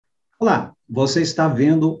Olá, você está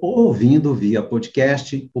vendo ou ouvindo via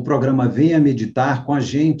podcast o programa Venha Meditar com a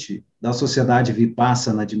gente, da Sociedade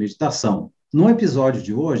Vipassana de Meditação. No episódio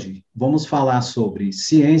de hoje, vamos falar sobre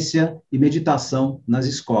ciência e meditação nas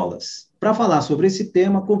escolas. Para falar sobre esse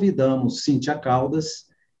tema, convidamos Cíntya Caldas,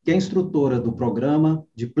 que é instrutora do Programa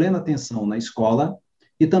de Plena Atenção na Escola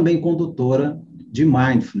e também condutora de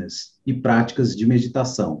mindfulness e práticas de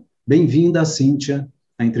meditação. Bem-vinda, Cíntya,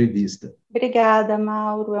 à entrevista. Obrigada,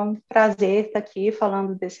 Mauro. É um prazer estar aqui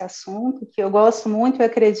falando desse assunto, que eu gosto muito e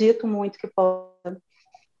acredito muito que possa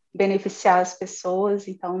beneficiar as pessoas.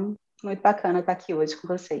 Então, muito bacana estar aqui hoje com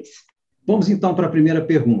vocês. Vamos então para a primeira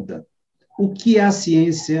pergunta. O que a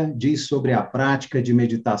ciência diz sobre a prática de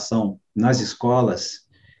meditação nas escolas,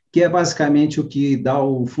 que é basicamente o que dá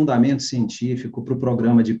o fundamento científico para o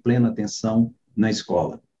programa de plena atenção na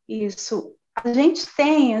escola? Isso. A gente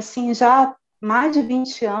tem, assim, já mais de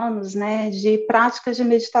 20 anos, né, de práticas de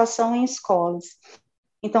meditação em escolas.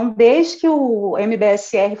 Então, desde que o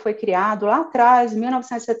MBSR foi criado lá atrás, em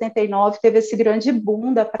 1979, teve esse grande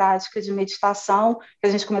boom da prática de meditação, que a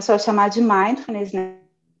gente começou a chamar de mindfulness, né,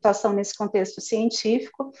 meditação nesse contexto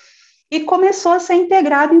científico, e começou a ser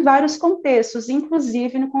integrado em vários contextos,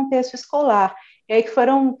 inclusive no contexto escolar. E aí que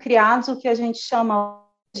foram criados o que a gente chama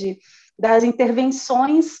de das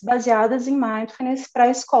intervenções baseadas em mindfulness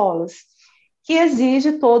para escolas, que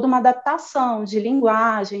exige toda uma adaptação de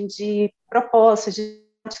linguagem, de propostas, de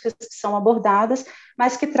práticas que são abordadas,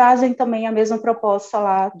 mas que trazem também a mesma proposta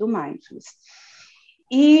lá do mindfulness.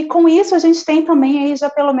 E com isso a gente tem também aí já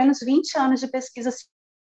pelo menos 20 anos de pesquisa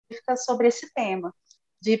científica sobre esse tema,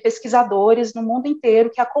 de pesquisadores no mundo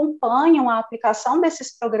inteiro que acompanham a aplicação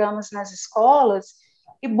desses programas nas escolas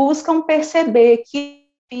e buscam perceber que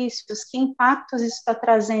benefícios, que impactos isso está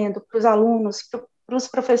trazendo para os alunos, para os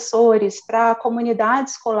professores, para a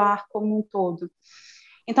comunidade escolar como um todo.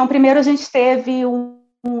 Então, primeiro a gente teve um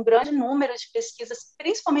grande número de pesquisas,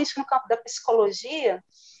 principalmente no campo da psicologia,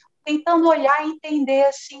 tentando olhar e entender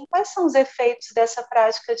assim, quais são os efeitos dessa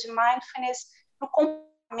prática de mindfulness no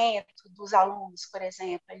comportamento dos alunos, por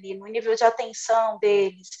exemplo, ali no nível de atenção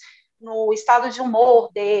deles, no estado de humor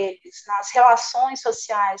deles, nas relações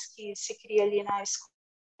sociais que se cria ali na escola.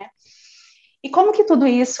 E como que tudo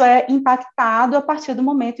isso é impactado a partir do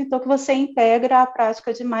momento, então, que você integra a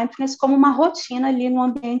prática de mindfulness como uma rotina ali no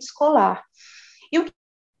ambiente escolar. E o que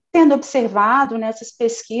tendo observado nessas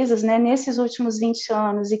pesquisas, né, nesses últimos 20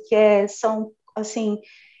 anos, e que são, assim,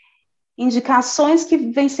 indicações que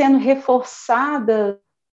vêm sendo reforçadas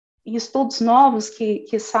em estudos novos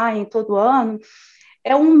que saem todo ano,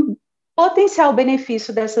 é um potencial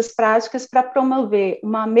benefício dessas práticas para promover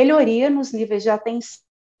uma melhoria nos níveis de atenção,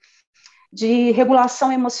 de regulação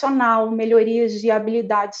emocional, melhorias de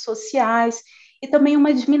habilidades sociais e também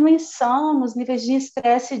uma diminuição nos níveis de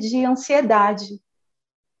estresse e de ansiedade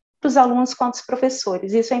para os alunos quanto os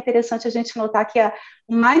professores. Isso é interessante a gente notar que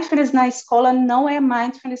o mindfulness na escola não é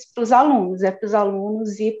mindfulness para os alunos, é para os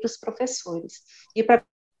alunos e para os professores. E para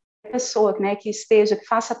a pessoa, né, que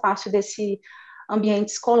faça parte desse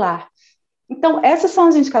ambiente escolar. Então, essas são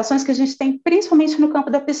as indicações que a gente tem principalmente no campo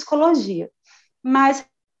da psicologia. Mas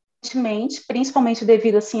principalmente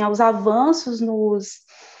devido assim, aos avanços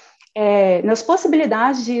nas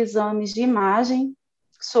possibilidades de exames de imagem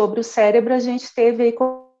sobre o cérebro, a gente teve aí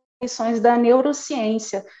condições da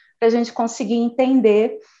neurociência, para a gente conseguir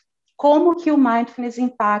entender como que o mindfulness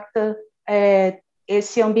impacta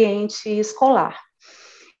esse ambiente escolar.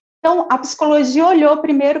 Então, a psicologia olhou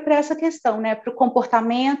primeiro para essa questão, né, para o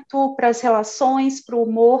comportamento, para as relações, para o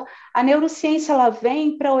humor. A neurociência ela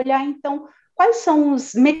vem para olhar, então, quais são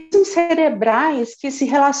os mecanismos cerebrais que se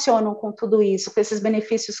relacionam com tudo isso, com esses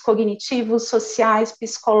benefícios cognitivos, sociais,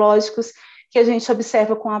 psicológicos que a gente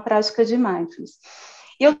observa com a prática de mindfulness.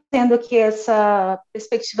 E eu tendo aqui essa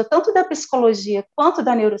perspectiva tanto da psicologia quanto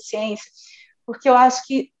da neurociência, porque eu acho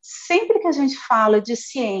que sempre que a gente fala de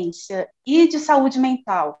ciência e de saúde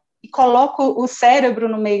mental e coloca o cérebro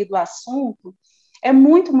no meio do assunto, é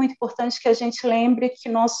muito, muito importante que a gente lembre que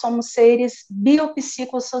nós somos seres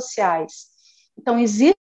biopsicossociais. Então,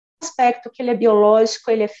 existe um aspecto que ele é biológico,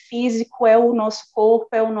 ele é físico, é o nosso corpo,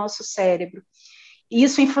 é o nosso cérebro. E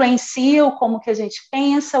isso influencia o como que a gente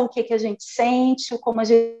pensa, o que a gente sente, o como a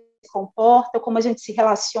gente se comporta, o como a gente se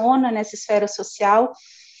relaciona nessa esfera social.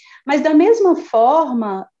 Mas, da mesma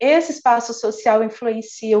forma, esse espaço social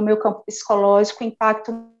influencia o meu campo psicológico,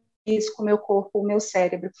 impacta o físico, o meu corpo, o meu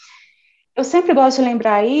cérebro. Eu sempre gosto de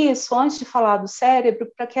lembrar isso antes de falar do cérebro,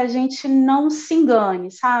 para que a gente não se engane,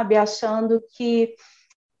 sabe? Achando que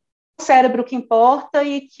é o cérebro que importa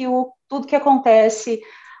e que tudo que acontece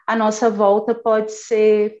à nossa volta pode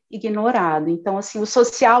ser ignorado. Então, assim, o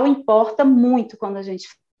social importa muito quando a gente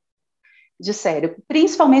fala de cérebro,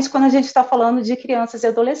 principalmente quando a gente está falando de crianças e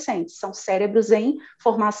adolescentes. São cérebros em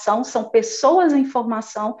formação, são pessoas em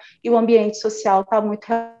formação, e o ambiente social está muito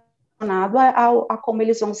relacionado a como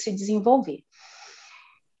eles vão se desenvolver.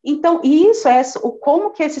 Então, isso é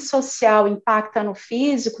como que esse social impacta no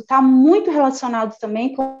físico, está muito relacionado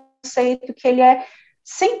também com o conceito que ele é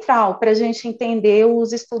central para a gente entender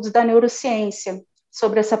os estudos da neurociência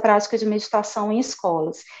sobre essa prática de meditação em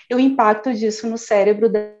escolas, e o impacto disso no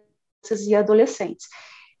cérebro das crianças e adolescentes,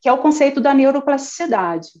 que é o conceito da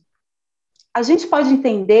neuroplasticidade. A gente pode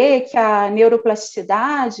entender que a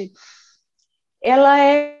neuroplasticidade, ela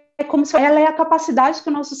é a capacidade que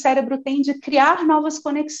o nosso cérebro tem de criar novas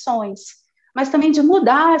conexões, mas também de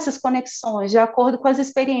mudar essas conexões de acordo com as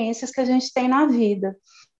experiências que a gente tem na vida.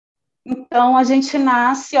 Então, a gente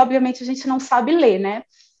nasce, obviamente, a gente não sabe ler, né?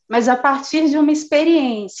 Mas a partir de uma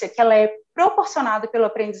experiência que ela é proporcionada pelo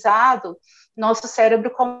aprendizado, nosso cérebro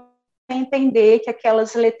começa a entender que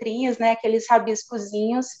aquelas letrinhas, né, aqueles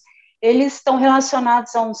rabiscozinhos, eles estão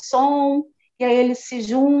relacionados a um som, e aí eles se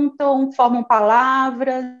juntam, formam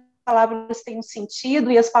palavras têm um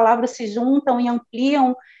sentido, e as palavras se juntam e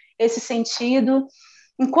ampliam esse sentido.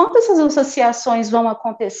 Enquanto essas associações vão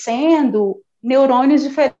acontecendo, neurônios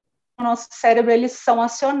diferentes no nosso cérebro, eles são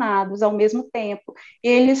acionados ao mesmo tempo, e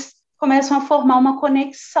eles começam a formar uma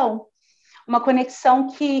conexão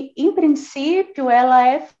que, em princípio, ela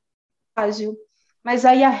é frágil, mas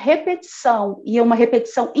aí a repetição, e uma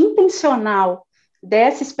repetição intencional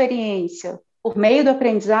dessa experiência, por meio do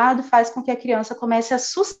aprendizado, faz com que a criança comece a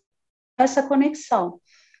sustentar essa conexão.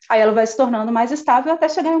 Aí ela vai se tornando mais estável até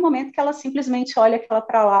chegar em um momento que ela simplesmente olha aquela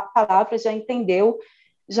palavra, já entendeu,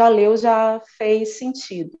 já leu, já fez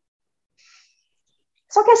sentido.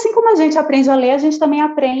 Só que assim como a gente aprende a ler, a gente também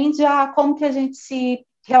aprende a como que a gente se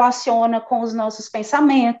relaciona com os nossos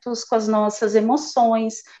pensamentos, com as nossas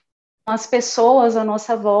emoções, com as pessoas à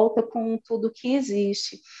nossa volta, com tudo que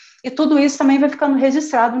existe. E tudo isso também vai ficando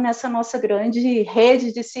registrado nessa nossa grande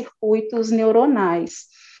rede de circuitos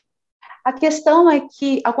neuronais. A questão é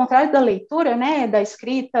que, ao contrário da leitura, né, da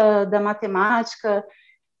escrita, da matemática,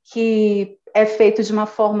 que é feito de uma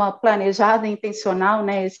forma planejada e intencional,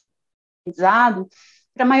 né, esse aprendizado,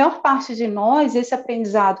 para a maior parte de nós, esse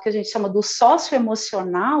aprendizado que a gente chama do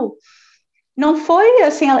socioemocional, não foi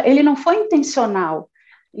assim, ele não foi intencional.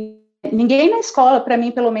 Ninguém na escola, para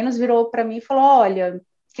mim, pelo menos, virou para mim e falou: olha,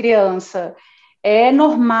 criança, é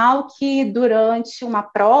normal que durante uma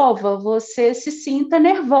prova você se sinta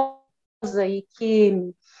nervosa e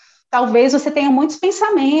que talvez você tenha muitos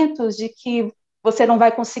pensamentos de que você não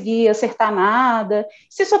vai conseguir acertar nada.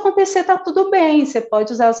 Se isso acontecer, está tudo bem, você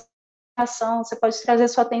pode usar a sua atenção, você pode trazer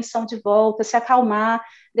sua atenção de volta, se acalmar,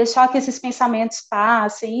 deixar que esses pensamentos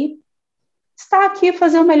passem e estar aqui,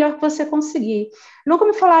 fazer o melhor que você conseguir. Nunca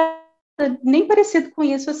me falaram nem parecido com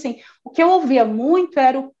isso, assim. O que eu ouvia muito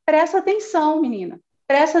era o presta atenção, menina,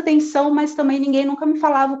 presta atenção, mas também ninguém nunca me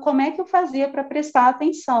falava como é que eu fazia para prestar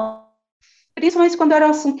atenção, principalmente quando era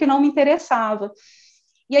um assunto que não me interessava.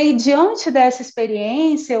 E aí, diante dessa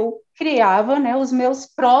experiência, eu criava, né, os meus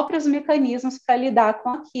próprios mecanismos para lidar com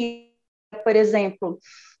aquilo. Por exemplo,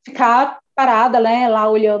 ficar parada, né, lá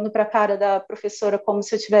olhando para a cara da professora como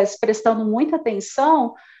se eu estivesse prestando muita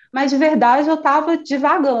atenção, mas de verdade eu estava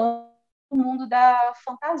divagando no mundo da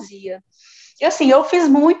fantasia. E assim, eu fiz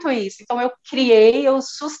muito isso, então eu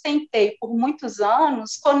sustentei por muitos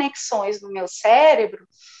anos conexões no meu cérebro,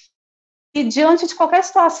 e diante de qualquer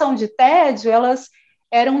situação de tédio, elas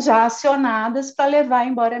eram já acionadas para levar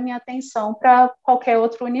embora a minha atenção para qualquer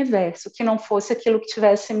outro universo, que não fosse aquilo que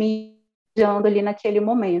estivesse me guiando ali naquele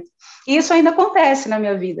momento. E isso ainda acontece na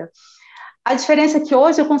minha vida. A diferença é que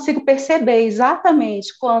hoje eu consigo perceber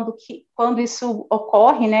exatamente quando isso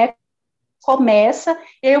ocorre, né, começa,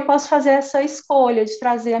 e aí eu posso fazer essa escolha de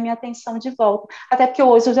trazer a minha atenção de volta. Até porque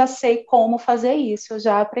hoje eu já sei como fazer isso, eu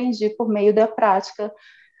já aprendi por meio da prática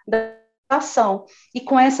da ação. E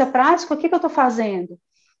com essa prática, o que eu estou fazendo?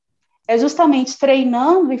 É justamente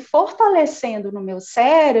treinando e fortalecendo no meu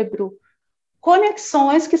cérebro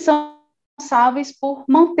conexões que são responsáveis por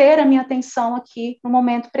manter a minha atenção aqui no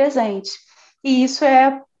momento presente. E isso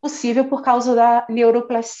é possível por causa da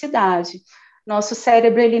neuroplasticidade. Nosso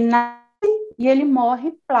cérebro, ele nasce e ele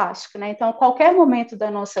morre plástico, né? Então, a qualquer momento da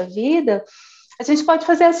nossa vida, a gente pode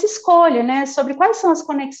fazer essa escolha, né? Sobre quais são as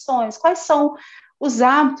conexões, quais são os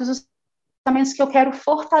hábitos, os pensamentos que eu quero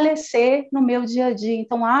fortalecer no meu dia a dia.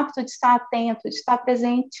 Então, o hábito de estar atento, de estar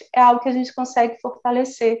presente, é algo que a gente consegue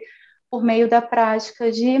fortalecer por meio da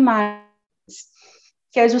prática de mindfulness.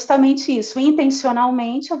 que é justamente isso,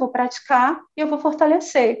 intencionalmente eu vou praticar e eu vou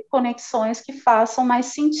fortalecer conexões que façam mais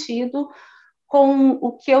sentido com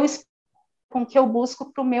o que eu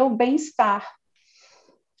busco para o meu bem-estar.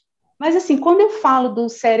 Mas, assim, quando eu falo do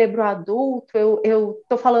cérebro adulto, eu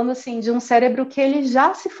estou falando, assim, de um cérebro que ele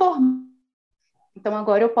já se formou. Então,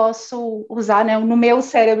 agora eu posso usar, né, no meu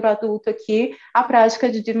cérebro adulto aqui, a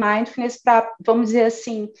prática de mindfulness para, vamos dizer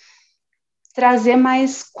assim, trazer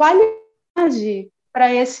mais qualidade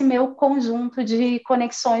para esse meu conjunto de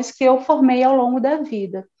conexões que eu formei ao longo da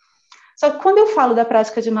vida. Só que quando eu falo da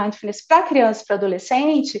prática de mindfulness para criança e para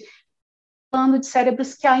adolescente, estou falando de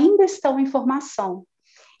cérebros que ainda estão em formação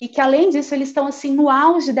e que, além disso, eles estão assim no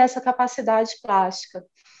auge dessa capacidade plástica.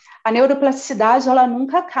 A neuroplasticidade, ela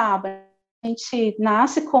nunca acaba. A gente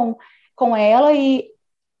nasce com ela e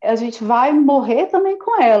a gente vai morrer também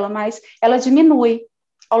com ela, mas ela diminui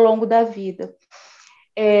ao longo da vida.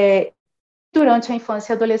 Durante a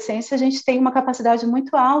infância e a adolescência, a gente tem uma capacidade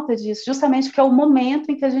muito alta disso, justamente porque é o momento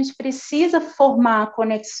em que a gente precisa formar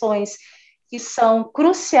conexões que são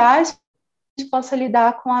cruciais para que a gente possa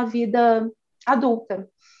lidar com a vida adulta.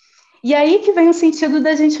 E aí que vem o sentido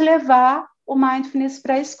da gente levar o mindfulness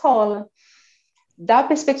para a escola. Da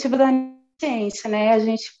perspectiva da neurociência, né? A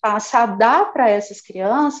gente passa a dar para essas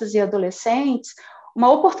crianças e adolescentes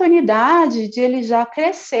uma oportunidade de eles já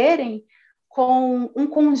crescerem com um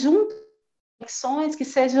conjunto de conexões que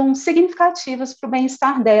sejam significativas para o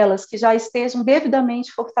bem-estar delas, que já estejam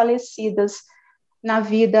devidamente fortalecidas na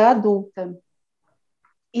vida adulta.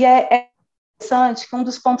 E é interessante que um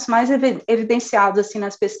dos pontos mais evidenciados assim,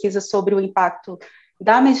 nas pesquisas sobre o impacto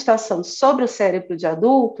da meditação sobre o cérebro de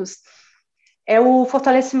adultos é o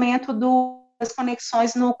fortalecimento das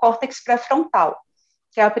conexões no córtex pré-frontal,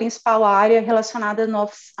 que é a principal área relacionada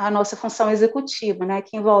à nossa função executiva, né,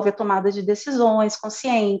 que envolve a tomada de decisões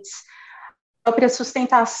conscientes. A própria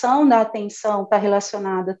sustentação da atenção está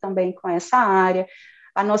relacionada também com essa área,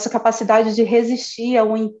 a nossa capacidade de resistir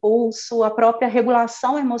ao impulso, a própria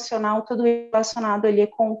regulação emocional, tudo relacionado ali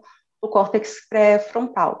com o córtex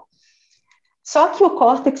pré-frontal. Só que o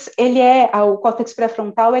córtex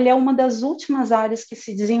pré-frontal, ele é uma das últimas áreas que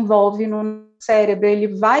se desenvolve no cérebro, ele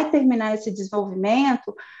vai terminar esse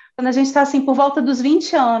desenvolvimento quando a gente está, assim, por volta dos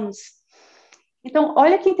 20 anos. Então,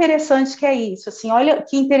 olha que interessante que é isso, assim, olha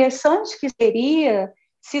que interessante que seria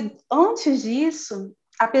se antes disso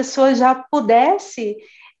a pessoa já pudesse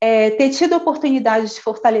ter tido a oportunidade de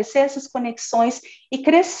fortalecer essas conexões e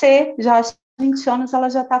crescer, já aos 20 anos ela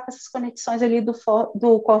já está com essas conexões ali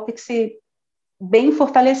do córtex bem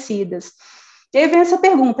fortalecidas. E aí vem essa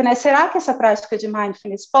pergunta, né, será que essa prática de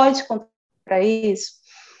mindfulness pode contribuir para isso?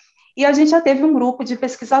 E a gente já teve um grupo de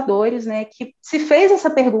pesquisadores, né, que se fez essa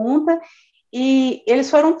pergunta e eles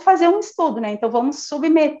foram fazer um estudo, né, então vamos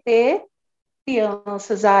submeter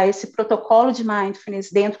crianças a esse protocolo de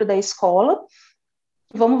mindfulness dentro da escola,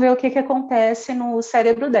 vamos ver o que acontece no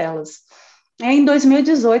cérebro delas. Em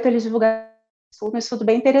 2018, eles divulgaram um estudo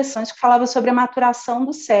bem interessante que falava sobre a maturação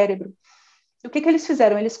do cérebro. E o que eles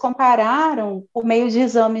fizeram? Eles compararam, por meio de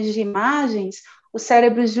exames de imagens, os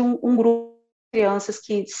cérebros de um grupo de crianças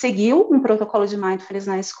que seguiu um protocolo de mindfulness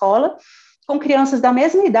na escola, com crianças da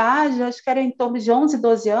mesma idade, acho que era em torno de 11,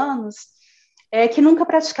 12 anos, que nunca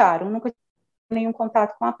praticaram, nunca nenhum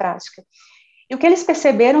contato com a prática. E o que eles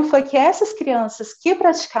perceberam foi que essas crianças que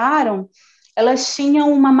praticaram, elas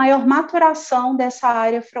tinham uma maior maturação dessa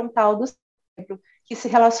área frontal do cérebro, que se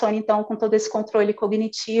relaciona, então, com todo esse controle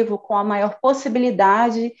cognitivo, com a maior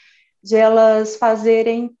possibilidade de elas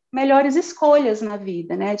fazerem melhores escolhas na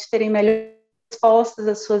vida, né, de terem melhores respostas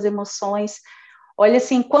às suas emoções. Olha,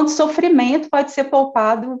 assim, quanto sofrimento pode ser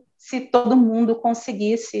poupado se todo mundo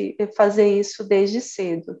conseguisse fazer isso desde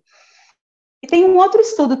cedo. E tem um outro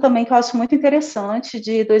estudo também que eu acho muito interessante,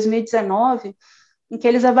 de 2019, em que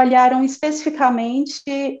eles avaliaram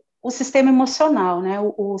especificamente o sistema emocional, né,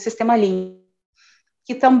 o sistema límbico,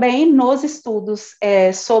 que também nos estudos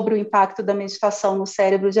sobre o impacto da meditação no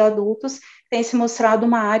cérebro de adultos tem se mostrado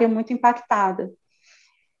uma área muito impactada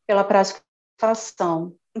pela prática de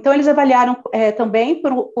meditação. Então, eles avaliaram também,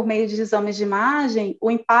 por meio de exames de imagem,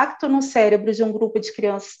 o impacto no cérebro de um grupo de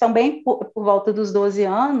crianças também por volta dos 12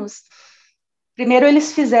 anos. Primeiro,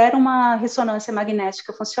 eles fizeram uma ressonância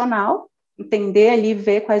magnética funcional, entender ali,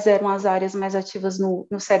 ver quais eram as áreas mais ativas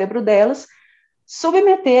no cérebro delas,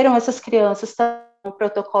 submeteram essas crianças ao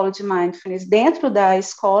protocolo de mindfulness dentro da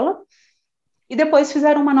escola e depois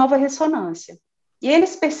fizeram uma nova ressonância. E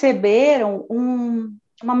eles perceberam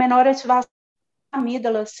uma menor ativação da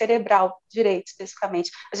amígdala cerebral direita,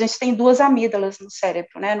 especificamente. A gente tem duas amígdalas no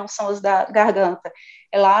cérebro, né? Não são as da garganta.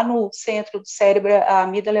 É lá no centro do cérebro, a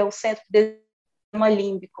amígdala é o centro de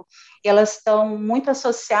límbico. E elas estão muito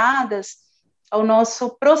associadas ao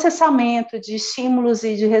nosso processamento de estímulos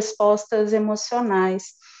e de respostas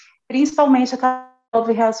emocionais, principalmente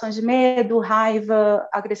aquelas reações de medo, raiva,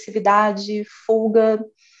 agressividade, fuga.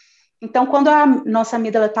 Então, quando a nossa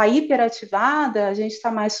amígdala está hiperativada, a gente está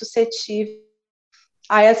mais suscetível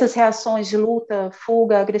a essas reações de luta,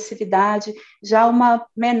 fuga, agressividade. Já uma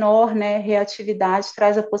menor, né, reatividade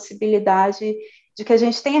traz a possibilidade de que a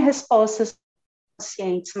gente tenha respostas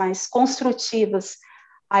conscientes, mais construtivas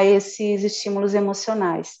a esses estímulos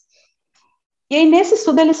emocionais. E aí, nesse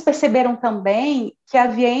estudo, eles perceberam também que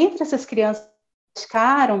havia entre essas crianças que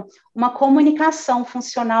praticaram uma comunicação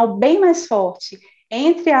funcional bem mais forte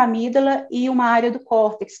entre a amígdala e uma área do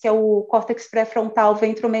córtex, que é o córtex pré-frontal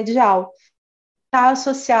ventromedial, está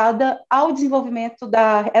associada ao desenvolvimento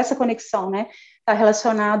essa conexão, né? Está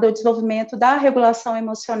relacionada ao desenvolvimento da regulação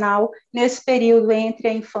emocional nesse período entre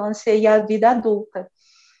a infância e a vida adulta.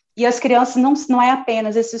 E as crianças, não é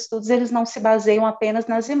apenas, esses estudos, eles não se baseiam apenas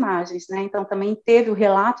nas imagens, né? Então, também teve o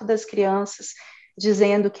relato das crianças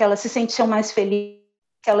dizendo que elas se sentiam mais felizes,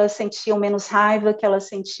 que elas sentiam menos raiva, que elas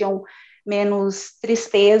sentiam menos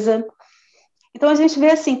tristeza. Então, a gente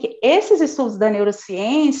vê, assim, que esses estudos da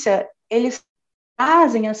neurociência, eles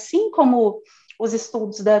trazem, assim como os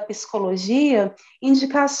estudos da psicologia,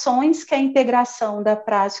 indicações que a integração da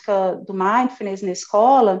prática do mindfulness na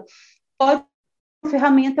escola pode ser uma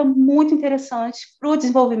ferramenta muito interessante para o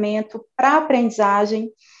desenvolvimento, para a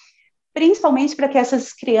aprendizagem, principalmente para que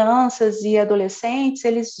essas crianças e adolescentes,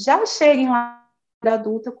 eles já cheguem lá na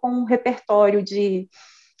adulta com um repertório de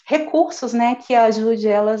recursos, né, que ajude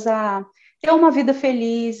elas a ter uma vida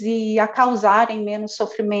feliz e a causarem menos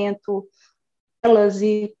sofrimento elas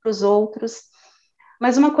e para os outros.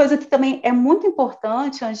 Mas uma coisa que também é muito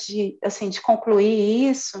importante, antes de, assim, de concluir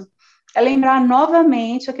isso, é lembrar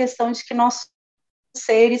novamente a questão de que nós somos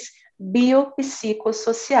seres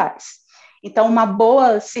biopsicossociais. Então, uma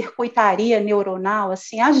boa circuitaria neuronal,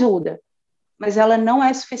 assim, ajuda, mas ela não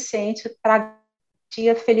é suficiente para garantir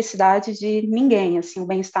a felicidade de ninguém, assim, o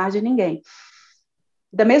bem-estar de ninguém.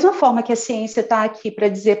 Da mesma forma que a ciência está aqui para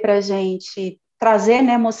dizer para a gente, trazer,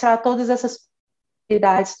 né, mostrar todas essas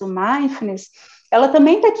possibilidades do mindfulness, ela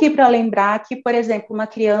também está aqui para lembrar que, por exemplo, uma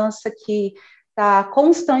criança que está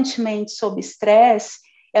constantemente sob estresse,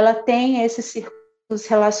 ela tem esses circuitos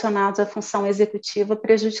relacionados à função executiva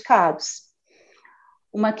prejudicados.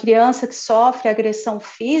 Uma criança que sofre agressão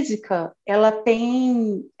física, ela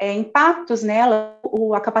tem impactos nela,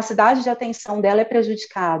 a capacidade de atenção dela é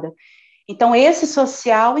prejudicada. Então, esse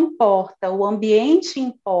social importa, o ambiente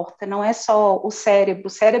importa, não é só o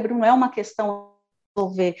cérebro não é uma questão a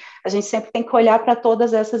resolver, a gente sempre tem que olhar para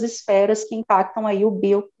todas essas esferas que impactam aí o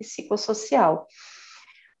biopsicossocial.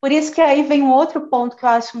 Por isso que aí vem um outro ponto que eu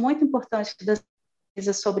acho muito importante das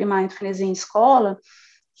pesquisas sobre mindfulness em escola,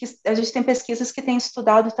 que a gente tem pesquisas que têm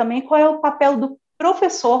estudado também qual é o papel do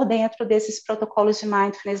professor dentro desses protocolos de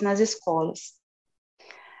mindfulness nas escolas.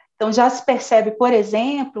 Então, já se percebe, por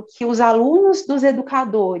exemplo, que os alunos dos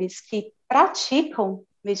educadores que praticam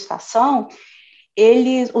meditação,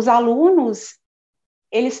 os alunos,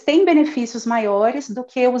 eles têm benefícios maiores do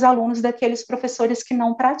que os alunos daqueles professores que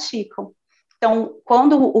não praticam. Então,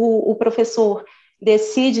 quando o professor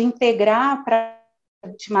decide integrar a prática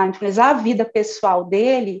de mindfulness à vida pessoal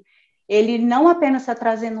dele, ele não apenas está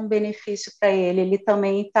trazendo um benefício para ele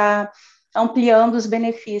também está ampliando os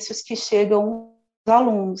benefícios que chegam aos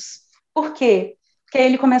alunos. Por quê? Porque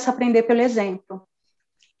ele começa a aprender pelo exemplo.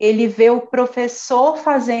 Ele vê o professor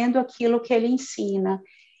fazendo aquilo que ele ensina.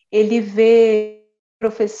 Ele vê o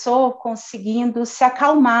professor conseguindo se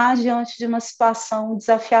acalmar diante de uma situação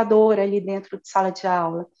desafiadora ali dentro de sala de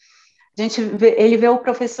aula. Ele vê o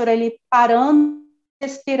professor ali parando de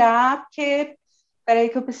respirar, porque, peraí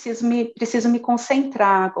que eu preciso me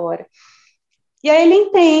concentrar agora. E aí ele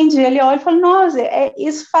entende, ele olha e fala, nossa,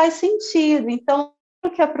 isso faz sentido. Então, o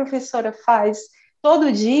que a professora faz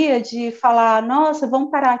todo dia de falar, nossa, vamos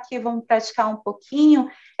parar aqui, vamos praticar um pouquinho,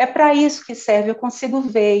 é para isso que serve, eu consigo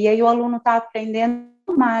ver. E aí o aluno está aprendendo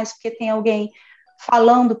mais, porque tem alguém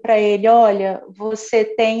falando para ele, olha, você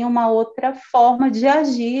tem uma outra forma de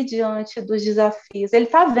agir diante dos desafios. Ele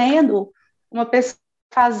está vendo uma pessoa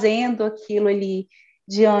fazendo aquilo ali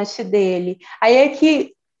diante dele. Aí é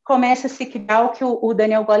que começa a se criar o que o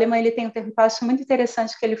Daniel Goleman, ele tem um termo que eu acho muito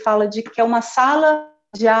interessante, que ele fala de que é uma sala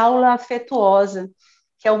de aula afetuosa,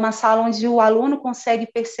 que é uma sala onde o aluno consegue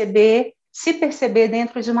se perceber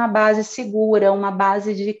dentro de uma base segura, uma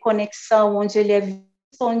base de conexão, onde ele é visto,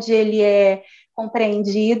 onde ele é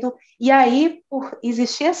compreendido, e aí, por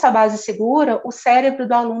existir essa base segura, o cérebro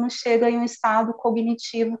do aluno chega em um estado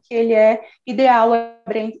cognitivo que ele é ideal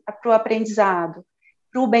para o aprendizado,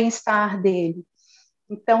 para o bem-estar dele.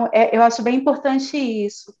 Então, eu acho bem importante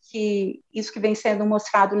isso que vem sendo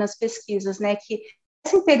mostrado nas pesquisas, né, que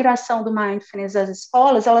essa integração do mindfulness às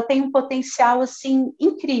escolas, ela tem um potencial, assim,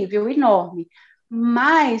 incrível, enorme,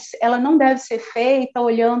 mas ela não deve ser feita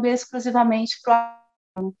olhando exclusivamente para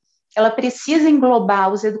o ela precisa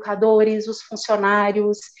englobar os educadores, os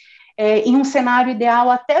funcionários, em um cenário ideal,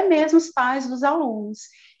 até mesmo os pais dos alunos.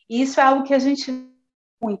 E isso é algo que a gente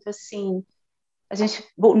muito, assim,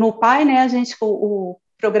 no PAI, né, o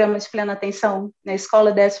Programa de Plena Atenção na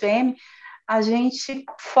Escola da SVM, a gente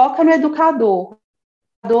foca no educador,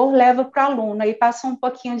 o educador leva para o aluno, aí passa um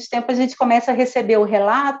pouquinho de tempo, a gente começa a receber o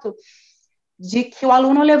relato de que o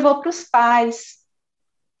aluno levou para os pais,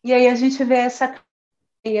 e aí a gente vê essa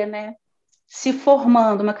né, se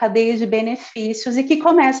formando, uma cadeia de benefícios e que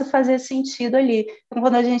começa a fazer sentido ali. Então,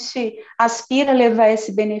 quando a gente aspira a levar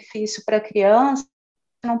esse benefício para a criança,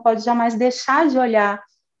 não pode jamais deixar de olhar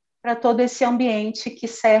para todo esse ambiente que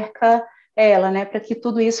cerca ela, né, para que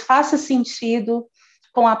tudo isso faça sentido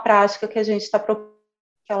com a prática que a gente está propondo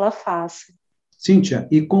que ela faça. Cínthia,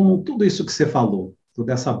 e com tudo isso que você falou,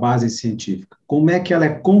 toda essa base científica, como é que ela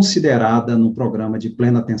é considerada no programa de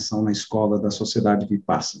plena atenção na escola da Sociedade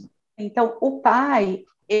Vipassana? Então, o PAI,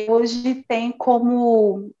 hoje tem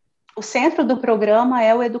como o centro do programa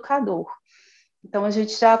é o educador. Então, a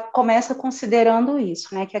gente já começa considerando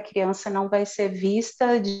isso, né, que a criança não vai ser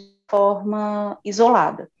vista de forma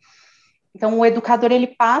isolada. Então, o educador, ele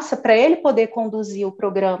passa, para ele poder conduzir o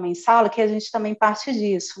programa em sala, que a gente também parte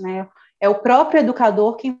disso, né, é o próprio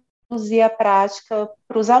educador que conduzir a prática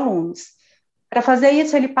para os alunos. Para fazer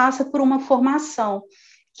isso, ele passa por uma formação,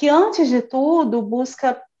 que, antes de tudo,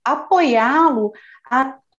 busca apoiá-lo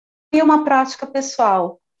a ter uma prática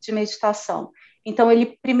pessoal de meditação. Então,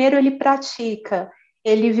 primeiro ele pratica,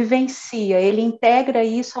 ele vivencia, ele integra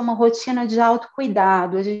isso a uma rotina de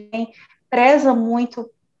autocuidado. A gente preza muito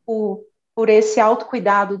por esse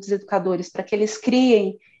autocuidado dos educadores, para que eles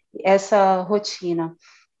criem essa rotina.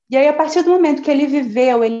 E aí, a partir do momento que ele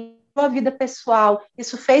viveu, ele a vida pessoal,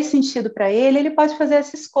 isso fez sentido para ele, ele pode fazer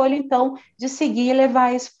essa escolha, então, de seguir e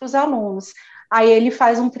levar isso para os alunos. Aí ele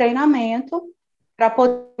faz um treinamento para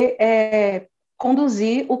poder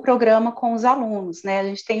conduzir o programa com os alunos, né? A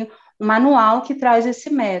gente tem um manual que traz esse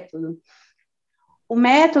método. O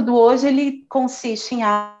método, hoje, ele consiste em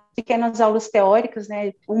pequenas aulas teóricas,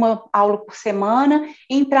 né? Uma aula por semana,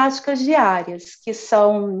 e em práticas diárias, que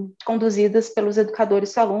são conduzidas pelos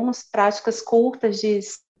educadores e alunos, práticas curtas de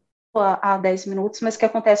a 10 minutos, mas que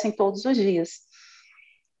acontecem todos os dias.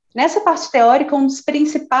 Nessa parte teórica, um dos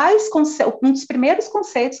primeiros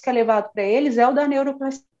conceitos que é levado para eles é o da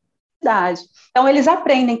neuroplasticidade. Então, eles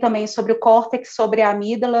aprendem também sobre o córtex, sobre a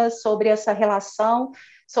amígdala, sobre essa relação,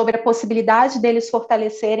 sobre a possibilidade deles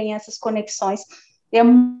fortalecerem essas conexões. E é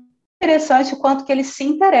muito interessante o quanto que eles se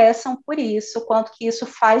interessam por isso, o quanto que isso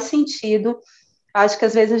faz sentido. Acho que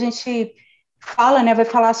às vezes a gente fala, né, vai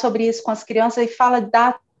falar sobre isso com as crianças e fala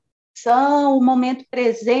da o momento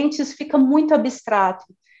presente, isso fica muito abstrato.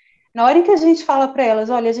 Na hora em que a gente fala para elas,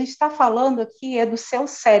 olha, a gente está falando aqui do seu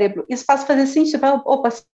cérebro, isso faz fazer sentido. Opa,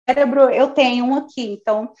 cérebro, eu tenho um aqui,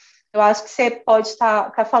 então eu acho que você pode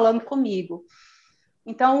estar falando comigo.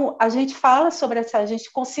 Então, a gente fala sobre a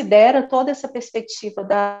gente considera toda essa perspectiva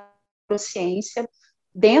da neurociência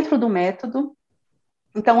dentro do método.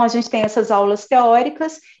 Então, a gente tem essas aulas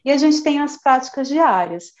teóricas e a gente tem as práticas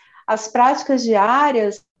diárias. As práticas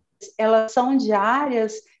diárias, elas são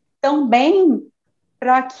diárias também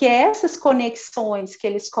para que essas conexões que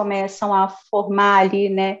eles começam a formar ali,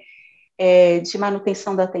 né, de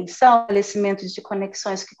manutenção da atenção, estabelecimento de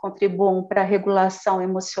conexões que contribuam para a regulação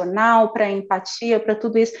emocional, para a empatia, para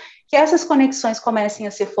tudo isso, que essas conexões comecem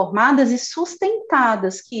a ser formadas e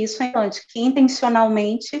sustentadas, que isso é importante, que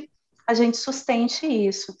intencionalmente a gente sustente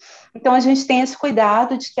isso. Então, a gente tem esse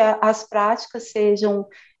cuidado de que as práticas sejam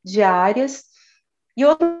diárias. E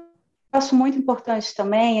outro acho muito importante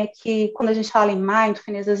também é que, quando a gente fala em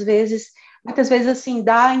mindfulness, muitas vezes, assim,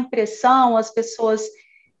 dá a impressão, as pessoas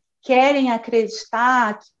querem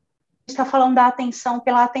acreditar que a gente está falando da atenção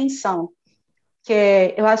pela atenção,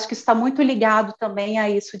 eu acho que isso está muito ligado também a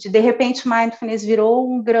isso, de repente, mindfulness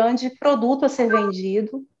virou um grande produto a ser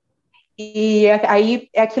vendido, e aí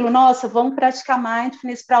é aquilo, nossa, vamos praticar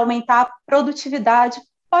mindfulness para aumentar a produtividade.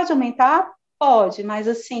 Pode aumentar? Pode, mas,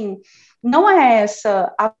 assim, não é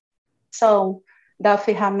essa a da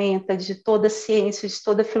ferramenta, de toda a ciência, de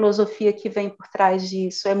toda a filosofia que vem por trás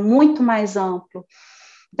disso, é muito mais amplo.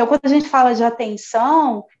 Então, quando a gente fala de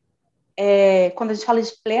atenção, quando a gente fala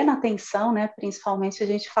de plena atenção, né, principalmente, a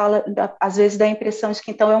gente fala, às vezes, dá a impressão de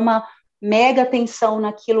que, então, é uma mega atenção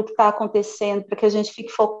naquilo que está acontecendo, para que a gente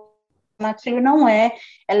fique focado naquilo. Não é.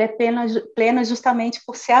 Ela é plena justamente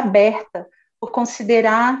por ser aberta, por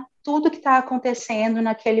considerar tudo que está acontecendo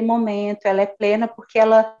naquele momento. Ela é plena porque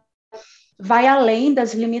ela vai além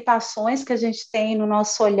das limitações que a gente tem no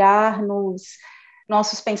nosso olhar, nos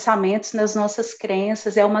nossos pensamentos, nas nossas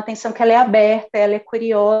crenças. É uma atenção que ela é aberta, ela é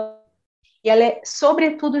curiosa, e ela é,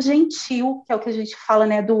 sobretudo, gentil, que é o que a gente fala,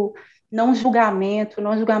 né, do não julgamento.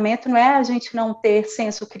 Não julgamento não é a gente não ter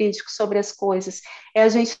senso crítico sobre as coisas, é a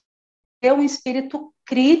gente ter um espírito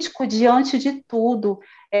crítico diante de tudo,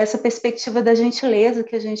 essa perspectiva da gentileza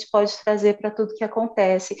que a gente pode trazer para tudo que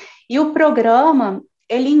acontece. E o programa,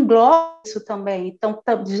 ele engloba isso também. Então,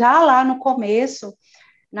 já lá no começo,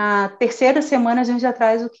 na terceira semana, a gente já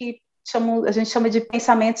traz o que a gente chama de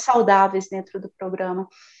pensamentos saudáveis dentro do programa.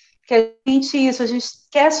 Que a gente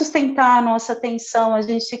quer sustentar a nossa atenção, a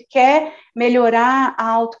gente quer melhorar a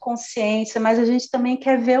autoconsciência, mas a gente também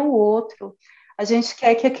quer ver o outro. A gente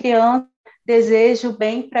quer que a criança deseje o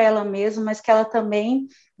bem para ela mesma, mas que ela também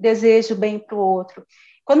deseje o bem para o outro.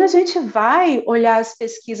 Quando a gente vai olhar as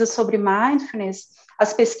pesquisas sobre mindfulness,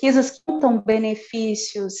 as pesquisas que contam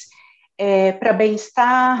benefícios para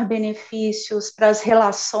bem-estar, benefícios para as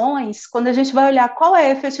relações, quando a gente vai olhar qual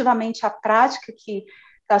é efetivamente a prática que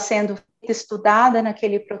está sendo estudada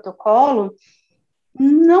naquele protocolo,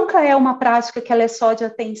 nunca é uma prática que ela é só de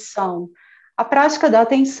atenção. A prática da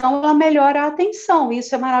atenção, ela melhora a atenção,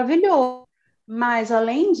 isso é maravilhoso. Mas,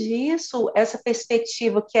 além disso, essa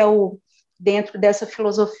perspectiva que é dentro dessa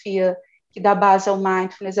filosofia que dá base ao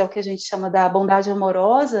mindfulness, é o que a gente chama da bondade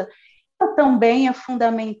amorosa, ela também é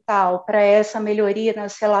fundamental para essa melhoria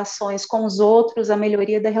nas relações com os outros, a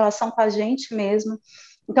melhoria da relação com a gente mesmo.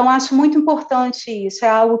 Então, acho muito importante isso, é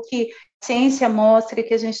algo que a ciência mostra e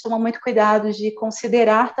que a gente toma muito cuidado de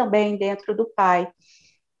considerar também dentro do PAI.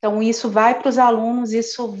 Então, isso vai para os alunos,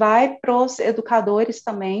 isso vai para os educadores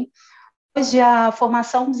também. Hoje, a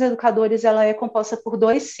formação dos educadores ela é composta por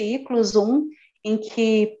 2 ciclos, um em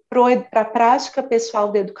que, para a prática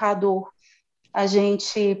pessoal do educador, a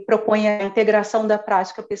gente propõe a integração da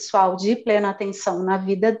prática pessoal de plena atenção na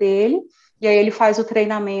vida dele, e aí ele faz o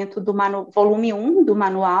treinamento do volume 1 do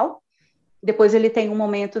manual, depois ele tem um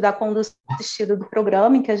momento da condução assistida do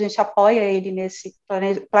programa, em que a gente apoia ele nesse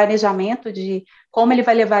planejamento de como ele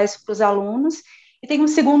vai levar isso para os alunos, e tem um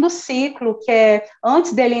segundo ciclo, que é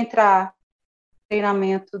antes dele entrar no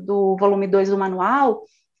treinamento do volume 2 do manual,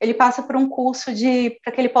 ele passa por um curso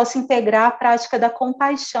para que ele possa integrar a prática da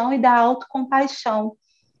compaixão e da autocompaixão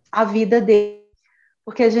à vida dele,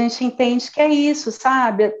 porque a gente entende que é isso,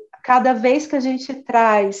 sabe? Cada vez que a gente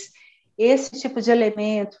traz esse tipo de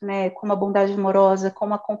elemento, né, como a bondade amorosa,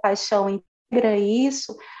 como a compaixão, integra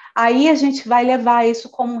isso, aí a gente vai levar isso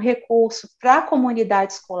como um recurso para a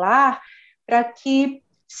comunidade escolar, para que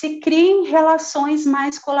se criem relações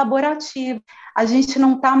mais colaborativas. A gente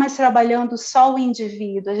não está mais trabalhando só o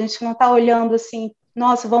indivíduo, a gente não está olhando assim,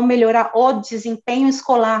 nossa, vamos melhorar o desempenho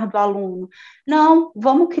escolar do aluno. Não,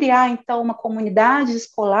 vamos criar, então, uma comunidade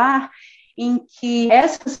escolar em que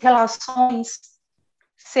essas relações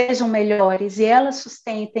sejam melhores e elas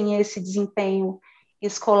sustentem esse desempenho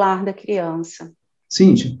escolar da criança.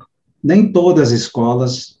 Cíntya, nem todas as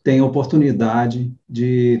escolas têm oportunidade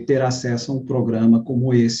de ter acesso a um programa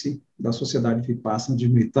como esse da Sociedade Vipassana de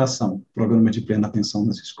Meditação, Programa de Plena Atenção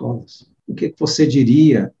nas escolas. O que você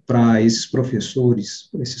diria para esses professores,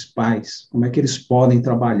 para esses pais? Como é que eles podem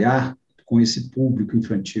trabalhar com esse público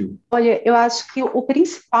infantil? Olha, eu acho que o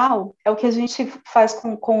principal é o que a gente faz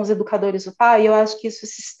com os educadores do PAI, e eu acho que isso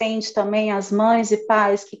se estende também às mães e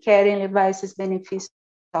pais que querem levar esses benefícios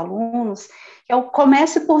aos alunos, que é o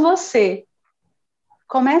comece por você.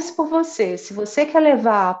 Comece por você. Se você quer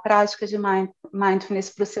levar a prática de mindfulness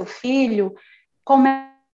para o seu filho, comece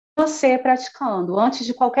você praticando, antes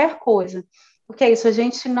de qualquer coisa. Porque é isso, a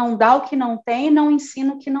gente não dá o que não tem, não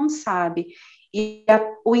ensina o que não sabe. E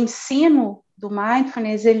o ensino do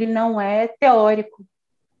mindfulness, ele não é teórico,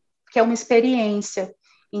 porque é uma experiência.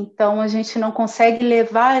 Então, a gente não consegue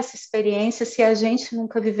levar essa experiência se a gente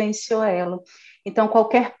nunca vivenciou ela. Então,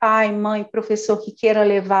 qualquer pai, mãe, professor que queira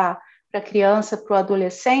levar para a criança, para o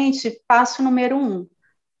adolescente, passo número 1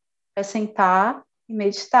 é sentar e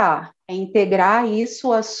meditar, é integrar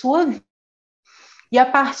isso à sua vida. E a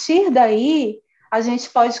partir daí, a gente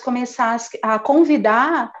pode começar a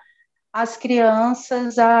convidar as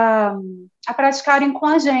crianças a praticarem com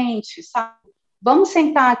a gente, sabe? Vamos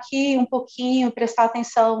sentar aqui um pouquinho, prestar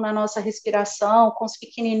atenção na nossa respiração, com os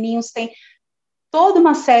pequenininhos toda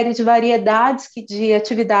uma série de variedades de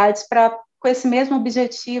atividades com esse mesmo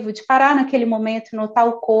objetivo, de parar naquele momento, notar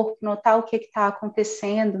o corpo, notar o que está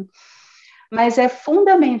acontecendo. Mas é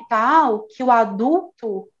fundamental que o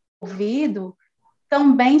adulto ouvido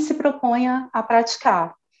também se proponha a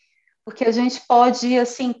praticar, porque a gente pode,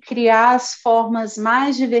 assim, criar as formas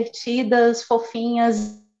mais divertidas,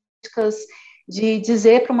 fofinhas, de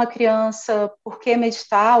dizer para uma criança por que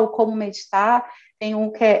meditar ou como meditar. Tem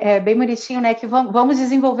um que é bem bonitinho, né, que vamos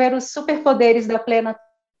desenvolver os superpoderes da plena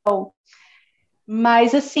atenção.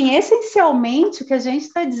 Mas, assim, essencialmente, o que a gente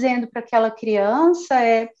está dizendo para aquela criança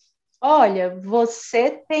é: olha,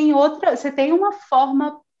 você tem uma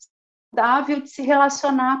forma saudável de se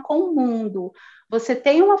relacionar com o mundo, você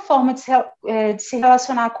tem uma forma de se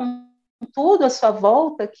relacionar com tudo à sua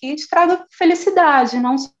volta que te traga felicidade,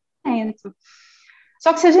 não sofrimento.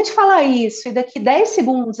 Só que se a gente falar isso e daqui 10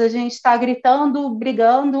 segundos a gente está gritando,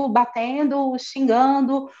 brigando, batendo,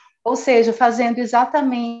 xingando, ou seja, fazendo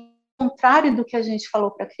exatamente o contrário do que a gente falou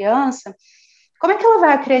para a criança, como é que ela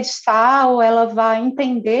vai acreditar ou ela vai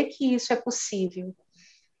entender que isso é possível?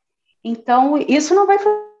 Então, isso não vai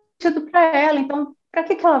fazer sentido para ela. Então, para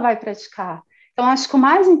que ela vai praticar? Então, acho que o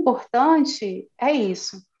mais importante é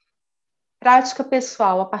isso. Prática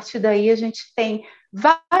pessoal. A partir daí, a gente tem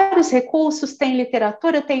vários recursos, tem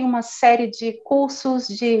literatura, tem uma série de cursos,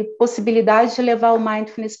 de possibilidades de levar o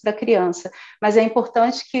mindfulness para a criança. Mas é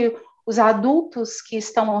importante que os adultos que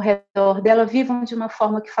estão ao redor dela vivam de uma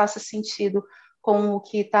forma que faça sentido com o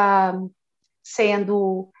que está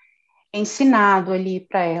sendo ensinado ali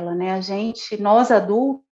para ela, né? Nós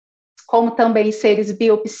adultos, como também seres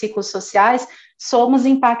biopsicossociais, somos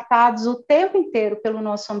impactados o tempo inteiro pelo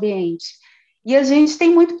nosso ambiente. E a gente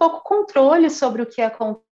tem muito pouco controle sobre o que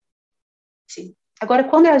acontece. Agora,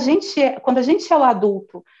 quando a gente é o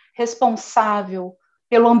adulto responsável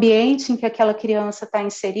pelo ambiente em que aquela criança está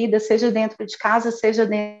inserida, seja dentro de casa, seja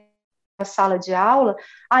dentro da sala de aula,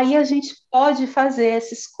 aí a gente pode fazer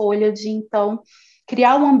essa escolha de, então,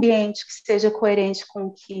 criar um ambiente que seja coerente com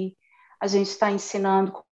o que a gente está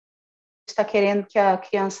ensinando, com o que está querendo que a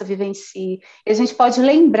criança vivencie. E a gente pode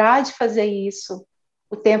lembrar de fazer isso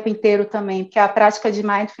o tempo inteiro também, porque a prática de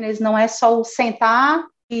mindfulness não é só o sentar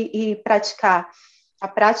e praticar. A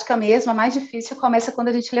prática mesmo, a mais difícil, começa quando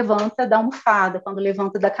a gente levanta da almofada, quando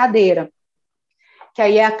levanta da cadeira. Que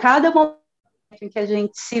aí é a cada momento em que a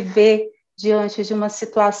gente se vê diante de uma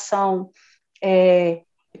situação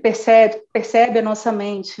percebe a nossa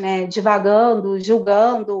mente, né, divagando,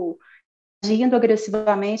 julgando, agindo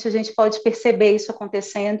agressivamente, a gente pode perceber isso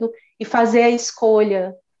acontecendo e fazer a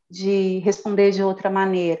escolha de responder de outra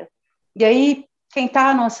maneira. E aí, quem está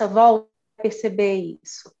à nossa volta vai perceber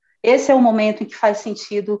isso. Esse é o momento em que faz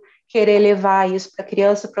sentido querer levar isso para a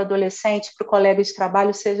criança, para o adolescente, para o colega de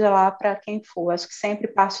trabalho, seja lá para quem for. Acho que sempre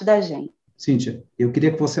parte da gente. Cíntya, eu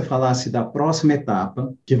queria que você falasse da próxima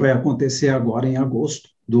etapa, que vai acontecer agora em agosto,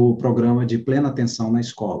 do Programa de Plena Atenção na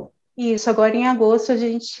Escola. Isso, agora em agosto a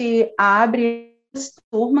gente abre as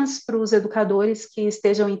turmas para os educadores que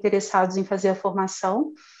estejam interessados em fazer a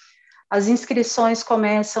formação. As inscrições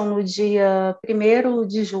começam no dia 1º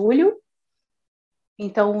de julho,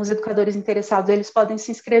 então os educadores interessados eles podem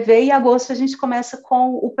se inscrever, e em agosto a gente começa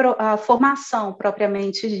com a formação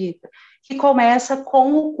propriamente dita, que começa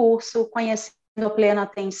com o curso Conhecendo a Plena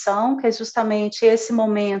Atenção, que é justamente esse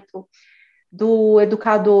momento do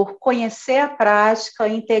educador conhecer a prática,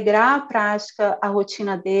 integrar a prática à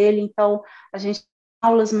rotina dele. Então, a gente tem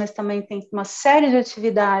aulas, mas também tem uma série de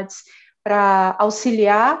atividades para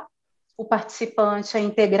auxiliar o participante a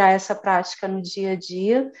integrar essa prática no dia a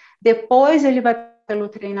dia. Depois, ele vai pelo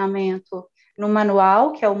treinamento no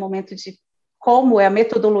manual, que é o momento de como é a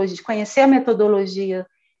metodologia, de conhecer a metodologia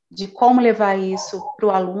de como levar isso para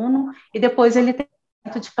o aluno, e depois ele tem o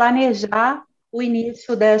momento de planejar o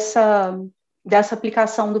início dessa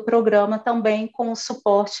aplicação do programa, também com o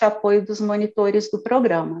suporte e apoio dos monitores do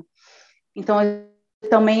programa. Então, a gente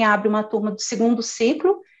também abre uma turma do 2º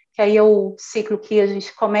ciclo, que aí é o ciclo que a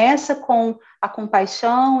gente começa com a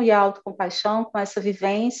compaixão e a autocompaixão, com essa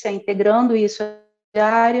vivência, integrando isso à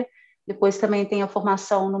diária. Depois também tem a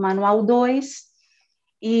formação no Manual 2,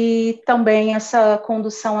 e também essa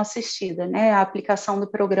condução assistida, né, a aplicação do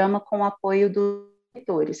programa com o apoio dos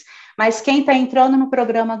monitores. Mas quem está entrando no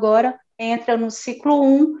programa agora entra no ciclo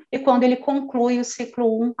 1, e quando ele conclui o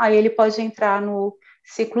ciclo 1, aí ele pode entrar no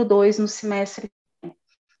ciclo 2, no semestre.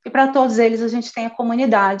 E para todos eles a gente tem a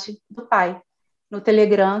comunidade do pai, no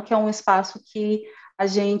Telegram, que é um espaço que a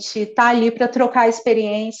gente está ali para trocar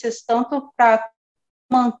experiências, tanto para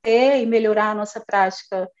manter e melhorar a nossa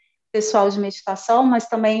prática pessoal de meditação, mas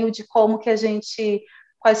também o de como que a gente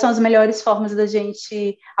quais são as melhores formas da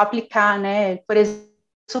gente aplicar, né? Por exemplo,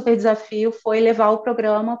 o super desafio foi levar o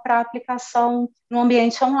programa para aplicação no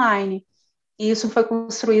ambiente online. E isso foi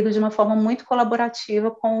construído de uma forma muito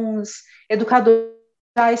colaborativa com os educadores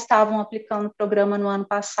que já estavam aplicando o programa no ano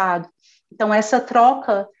passado. Então, essa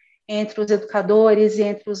troca entre os educadores e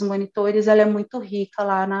entre os monitores, ela é muito rica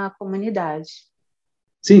lá na comunidade.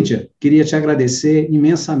 Cíntya, queria te agradecer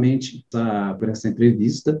imensamente por essa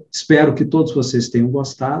entrevista. Espero que todos vocês tenham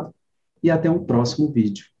gostado e até um próximo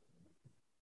vídeo.